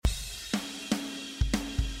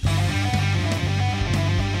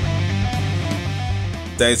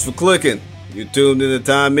thanks for clicking. You tuned in to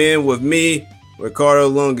Time In with me, Ricardo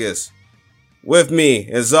Lungus. With me,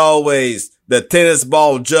 as always, the tennis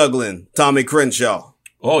ball juggling Tommy Crenshaw.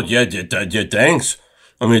 Oh, yeah, thanks.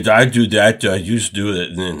 I mean, I do that. I used to do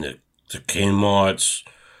it in the Kmart's,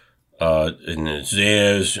 in the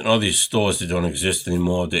Zayres, and all these stores that don't exist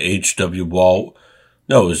anymore. The H.W. Wall.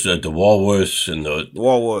 No, it was the Woolworths and the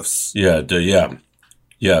Woolworths.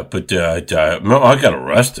 Yeah, but I got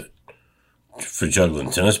arrested for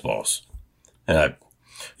juggling tennis balls. And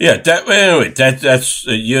that's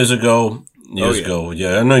years ago.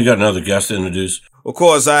 Yeah, I know you got another guest to introduce. Of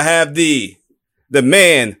course, I have the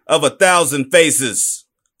man of 1,000 faces,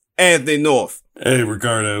 Anthony North. Hey,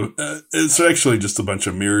 Ricardo. It's actually just a bunch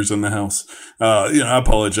of mirrors in the house. I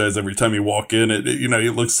apologize every time you walk in.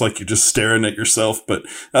 It looks like you're just staring at yourself. But,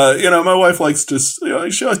 my wife likes to,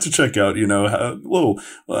 she likes to check out, a little,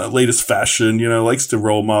 latest fashion, likes to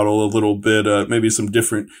role model a little bit, maybe some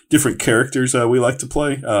different characters, we like to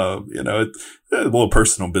play. A little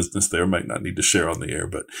personal business there, might not need to share on the air,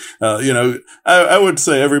 but, I would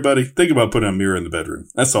say everybody think about putting a mirror in the bedroom.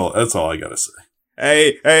 That's all I gotta say.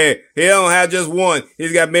 Hey, he don't have just one.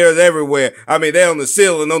 He's got mirrors everywhere. I mean, they're on the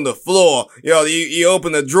ceiling, on the floor. You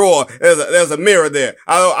open the drawer, there's a mirror there.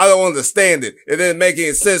 I don't understand it. It didn't make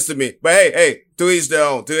any sense to me. But hey, to each their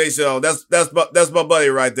own. That's my buddy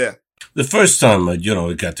right there. The first time, I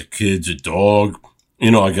got the kids a dog.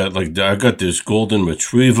 I got this golden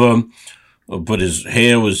retriever, but his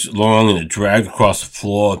hair was long and it dragged across the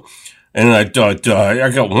floor. And I thought, I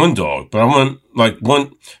got one dog, but I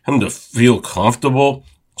want him to feel comfortable.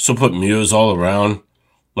 So put mirrors all around,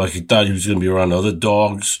 like he thought he was going to be around other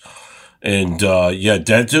dogs. And,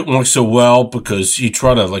 that didn't work so well because he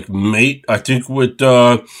tried to mate, I think, with,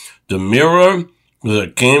 the mirror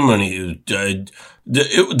that came and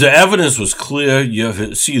the evidence was clear.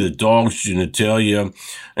 You see the dog's genitalia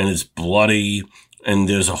and it's bloody and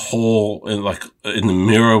there's a hole in the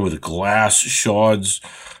mirror with glass shards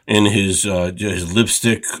in his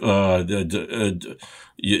lipstick, whatever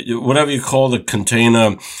you call the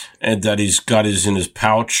container, and that he's got in his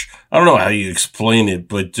pouch. I don't know how you explain it,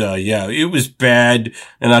 but, it was bad.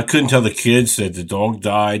 And I couldn't tell the kids that the dog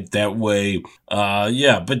died that way.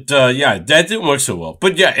 That didn't work so well.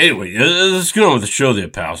 But anyway, let's get on with the show there,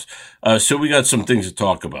 pals. So we got some things to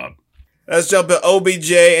talk about. Let's jump at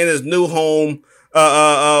OBJ in his new home,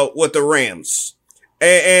 with the Rams.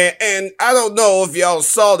 And I don't know if y'all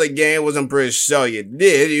saw the game, I'm pretty sure you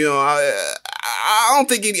did. I don't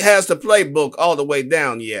think he has the playbook all the way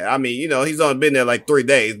down yet. I mean, he's only been there 3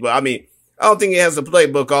 days, but I mean, I don't think he has the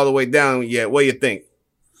playbook all the way down yet. What do you think?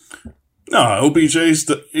 No, OBJ's,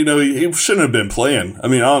 he shouldn't have been playing. I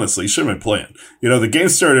mean, honestly, he shouldn't have been playing. The game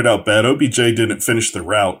started out bad. OBJ didn't finish the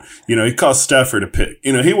route. He caused Stafford a pick.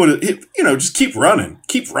 He would have, just keep running.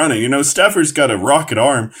 Stafford's got a rocket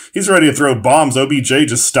arm. He's ready to throw bombs. OBJ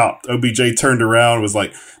just stopped. OBJ turned around, was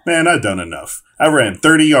like, man, I've done enough. I ran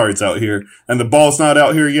 30 yards out here and the ball's not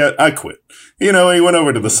out here yet. I quit. He went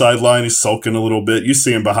over to the sideline. He's sulking a little bit. You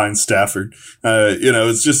see him behind Stafford.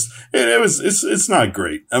 It's just, it's not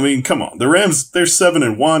great. I mean, come on. The Rams, they're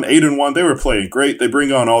 7-1, 8-1. They were playing great. They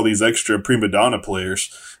bring on all these extra prima donna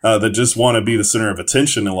players, that just want to be the center of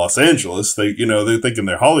attention in Los Angeles. They're thinking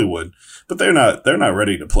they're Hollywood, but they're not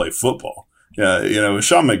ready to play football.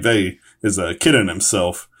 Sean McVay is kidding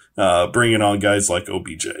himself, bringing on guys like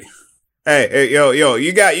OBJ. Hey,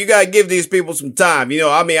 you got to give these people some time. Do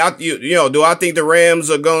I think the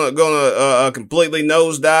Rams are gonna completely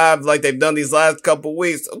nosedive like they've done these last couple of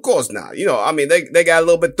weeks? Of course not. They got a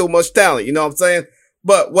little bit too much talent. You know what I'm saying?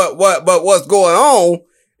 But what's going on?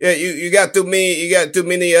 You got too many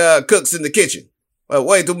cooks in the kitchen.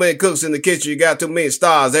 Way too many cooks in the kitchen. You got too many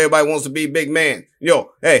stars. Everybody wants to be big man.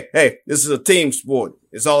 Hey, this is a team sport.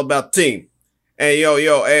 It's all about team.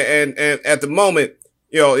 And and at the moment,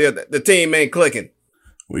 the team ain't clicking.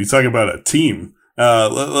 Well, you talk about a team.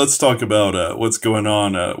 Let's talk about what's going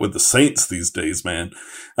on with the Saints these days, man.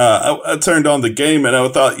 I turned on the game and I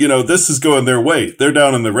thought, this is going their way. They're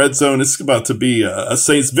down in the red zone. It's about to be a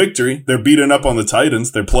Saints victory. They're beating up on the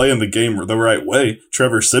Titans. They're playing the game the right way.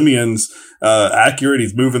 Trevor Siemian's accurate.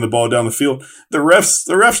 He's moving the ball down the field. The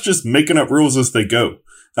refs just making up rules as they go.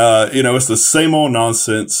 It's the same old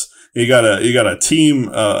nonsense. You got a team,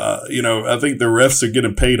 I think the refs are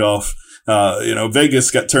getting paid off.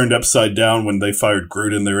 Vegas got turned upside down when they fired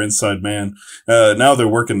Gruden, their inside man. Now they're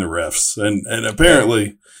working the refs. And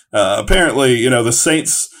apparently, the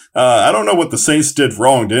Saints, I don't know what the Saints did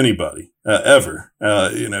wrong to anybody, ever.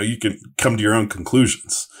 You can come to your own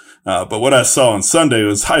conclusions. But what I saw on Sunday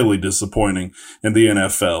was highly disappointing in the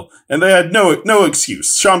NFL. And they had no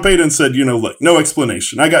excuse. Sean Payton said, look, no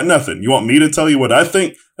explanation. I got nothing. You want me to tell you what I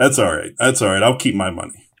think? That's all right. I'll keep my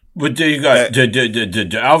money. But there you got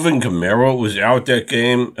Alvin Kamara was out that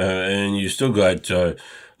game, and you still got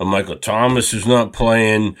Michael Thomas who's not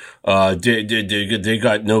playing. They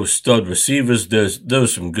got no stud receivers.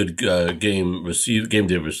 There's some good game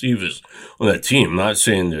day receivers on that team. I'm not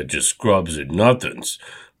saying they're just scrubs and nothings,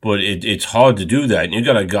 but it's hard to do that. And you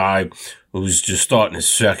got a guy who's just starting his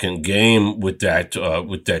second game with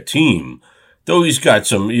that team, though he's got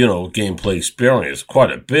some gameplay experience,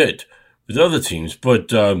 quite a bit with other teams. But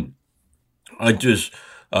the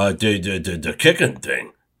kicking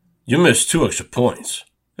thing, you missed 2 extra points.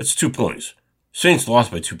 That's 2 points. Saints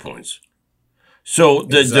lost by 2 points. So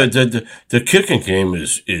the kicking game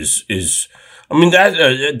is I mean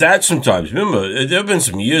that sometimes, remember, there have been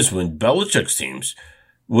some years when Belichick's teams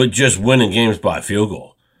would just win in games by a field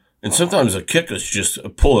goal, and sometimes the kickers just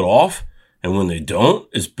pull it off, and when they don't,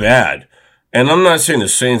 it's bad. And I'm not saying the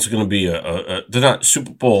Saints are going to be they're not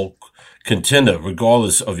Super Bowl contender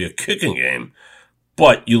regardless of your kicking game,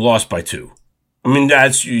 but you lost by 2. I mean,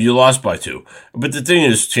 you lost by 2. But the thing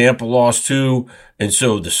is, Tampa lost 2, and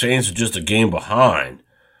so the Saints are just a game behind.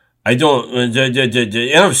 The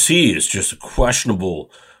NFC is just a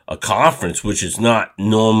questionable conference, which is not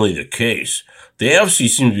normally the case. The AFC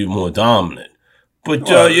seems to be more dominant. But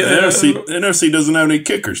the NFC doesn't have any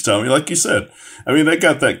kickers, Tommy, like you said. I mean, they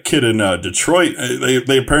got that kid in Detroit.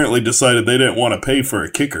 They apparently decided they didn't want to pay for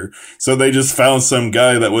a kicker, so they just found some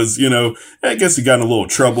guy that was, I guess he got in a little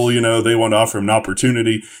trouble. They want to offer him an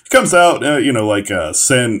opportunity. He comes out, like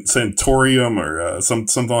Santorium or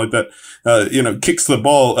something like that. Kicks the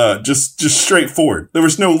ball just straight forward. There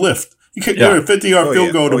was no lift. He kicked a 50-yard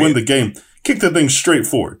field goal to win the game. Kicked the thing straight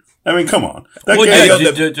forward. I mean, come on.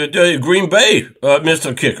 Green Bay missed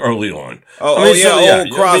a kick early on.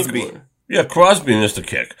 Crosby. Crosby missed a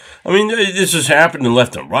kick. I mean, this has happened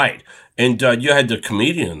left and right. And you had the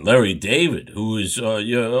comedian Larry David, who was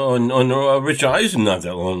on Rich Eisen not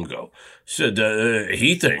that long ago. Said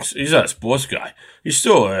he thinks he's not a sports guy. He's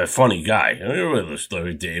still a funny guy. I mean,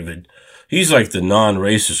 Larry David. He's like the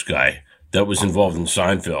non-racist guy that was involved in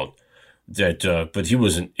Seinfeld. But he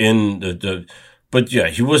wasn't in the. But yeah,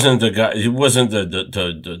 he wasn't the guy. He wasn't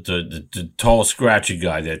the tall, scratchy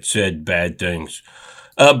guy that said bad things.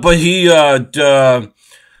 But he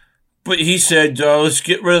said, let's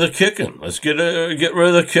get rid of the kicking. Let's get rid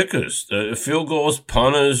of the kickers, field goals,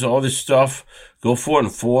 punters, all this stuff. Go 4th and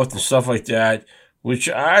 4th and stuff like that, which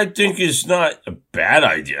I think is not a bad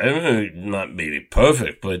idea. I mean, not maybe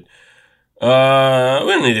perfect, but we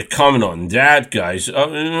don't need to comment on that, guys.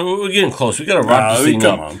 We're getting close. We got to wrap this thing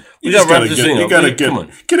up. We got to wrap this thing up. You got to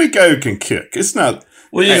get a guy who can kick. It's not.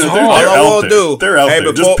 Well, it's hard. They're out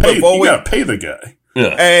there. Just pay. You got to pay the guy.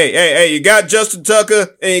 Yeah. Hey! You got Justin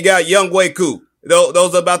Tucker and you got Younghoe Koo.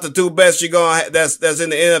 Those are about the 2 best you're gonna that's in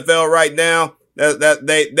the NFL right now. That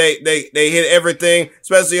they hit everything,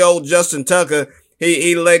 especially old Justin Tucker.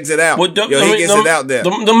 He legs it out. Well, he gets it out there.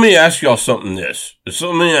 Let me ask y'all something. I'm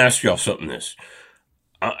gonna ask y'all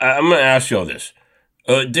this.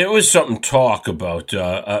 There was some talk about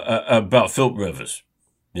Philip Rivers.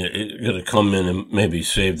 Gonna come in and maybe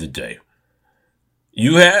save the day.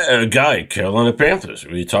 You had a guy, Carolina Panthers,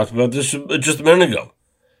 we talked about this just a minute ago,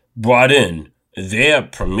 brought in their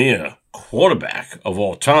premier quarterback of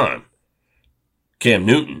all time, Cam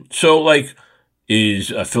Newton. So,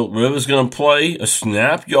 is Philip Rivers going to play a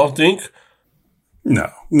snap, y'all think? No,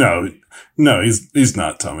 he's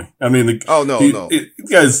not, Tommy. I mean, no.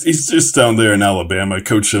 Guys, he's just down there in Alabama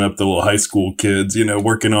coaching up the little high school kids,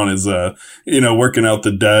 working on his, working out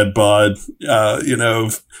the dad bod,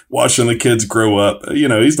 watching the kids grow up.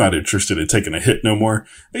 He's not interested in taking a hit no more.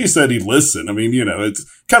 He said he'd listen. I mean, it's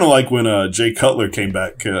kind of like when Jay Cutler came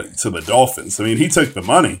back to the Dolphins. I mean, he took the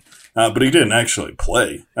money. But he didn't actually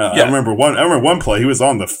play. I remember one play, he was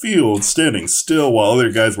on the field standing still while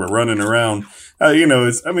other guys were running around.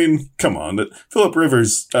 Come on. Philip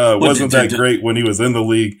Rivers wasn't that great when he was in the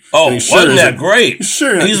league. Oh, wasn't that great?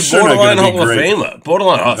 He's borderline Hall of Famer.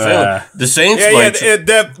 Borderline Hall of Famer. The Saints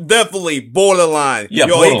definitely borderline. Yeah,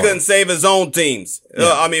 he couldn't save his own teams.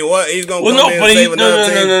 Yeah. He's going to come in and save another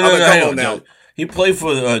team? Come on now. He played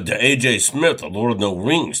for the A.J. Smith, the Lord of No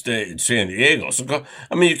Rings, in San Diego. So,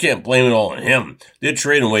 you can't blame it all on him. They're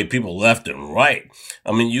trading away people left and right.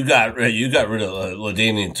 You got rid of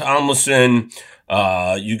LaDainian Tomlinson.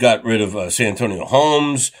 You got rid of San Antonio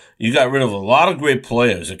Holmes. You got rid of a lot of great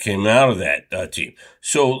players that came out of that team.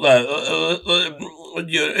 So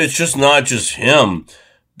it's just not just him.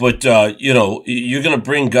 But, you're going to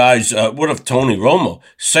bring guys. What if Tony Romo?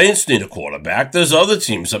 Saints need a quarterback. There's other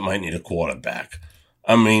teams that might need a quarterback.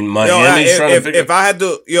 I mean, Miami's trying to figure. If I had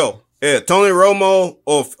to, Tony Romo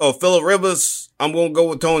or Phillip Rivers, I'm going to go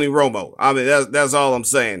with Tony Romo. I mean, that's all I'm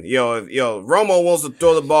saying. If Romo wants to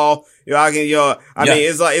throw the ball, I can, mean,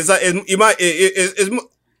 it's like, you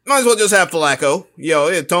might as well just have Flacco.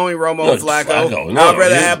 Tony Romo, Flacco. I'd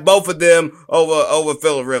rather have both of them over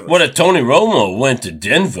Phillip Rivers. What if Tony Romo went to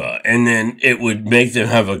Denver and then it would make them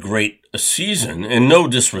have a great season? And no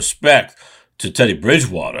disrespect to Teddy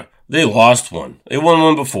Bridgewater. They lost one. They won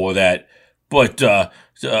one before that. But we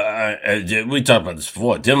talked about this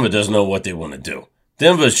before. Denver doesn't know what they want to do.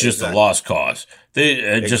 Denver's just a lost cause.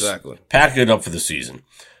 They just pack it up for the season.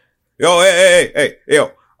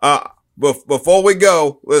 Before we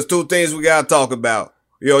go, there's two things we gotta talk about.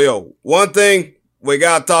 One thing, we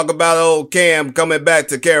gotta talk about old Cam coming back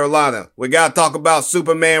to Carolina. We gotta talk about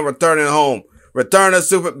Superman returning home.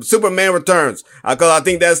 Superman returns. Cause I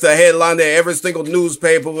think that's the headline that every single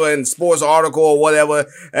newspaper and sports article or whatever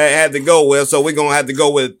had to go with. So we're gonna have to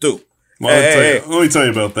go with it too. Well, let me tell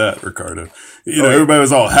you about that, Ricardo. Everybody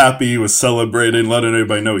was all happy. He was celebrating, letting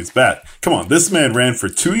everybody know he's back. Come on. This man ran for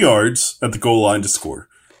 2 yards at the goal line to score.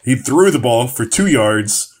 He threw the ball for 2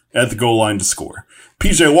 yards at the goal line to score.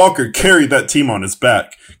 PJ Walker carried that team on his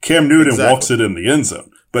back. Cam Newton walks it in the end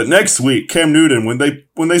zone. But next week, Cam Newton, when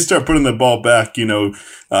they start putting the ball back,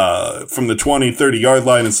 from the 20, 30-yard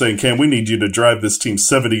line and saying, Cam, we need you to drive this team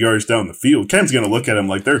 70 yards down the field, Cam's going to look at him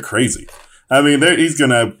like they're crazy. I mean, he's going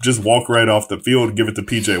to just walk right off the field, give it to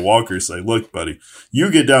PJ Walker, say, look, buddy, you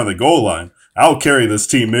get down the goal line, I'll carry this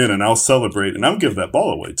team in and I'll celebrate and I'll give that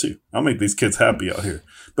ball away too. I'll make these kids happy out here.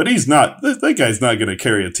 But he's not, that guy's not going to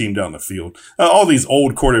carry a team down the field. All these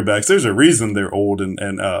old quarterbacks, there's a reason they're old and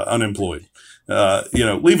unemployed.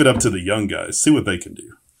 Leave it up to the young guys. See what they can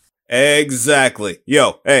do. Exactly.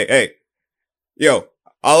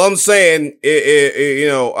 All I'm saying,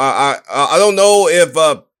 I don't know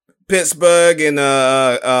if, Pittsburgh and,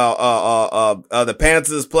 the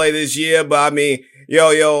Panthers play this year, but I mean,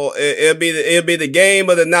 it'll be the game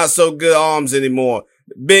of the not so good arms anymore.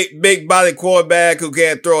 Big body quarterback who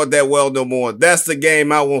can't throw it that well no more. That's the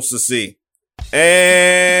game I want to see.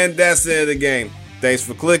 And that's the end of the game. Thanks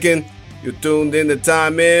for clicking. You tuned in to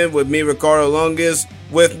Time In with me, Ricardo Lungus.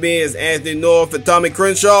 With me is Anthony North and Tommy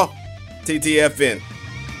Crenshaw. TTFN.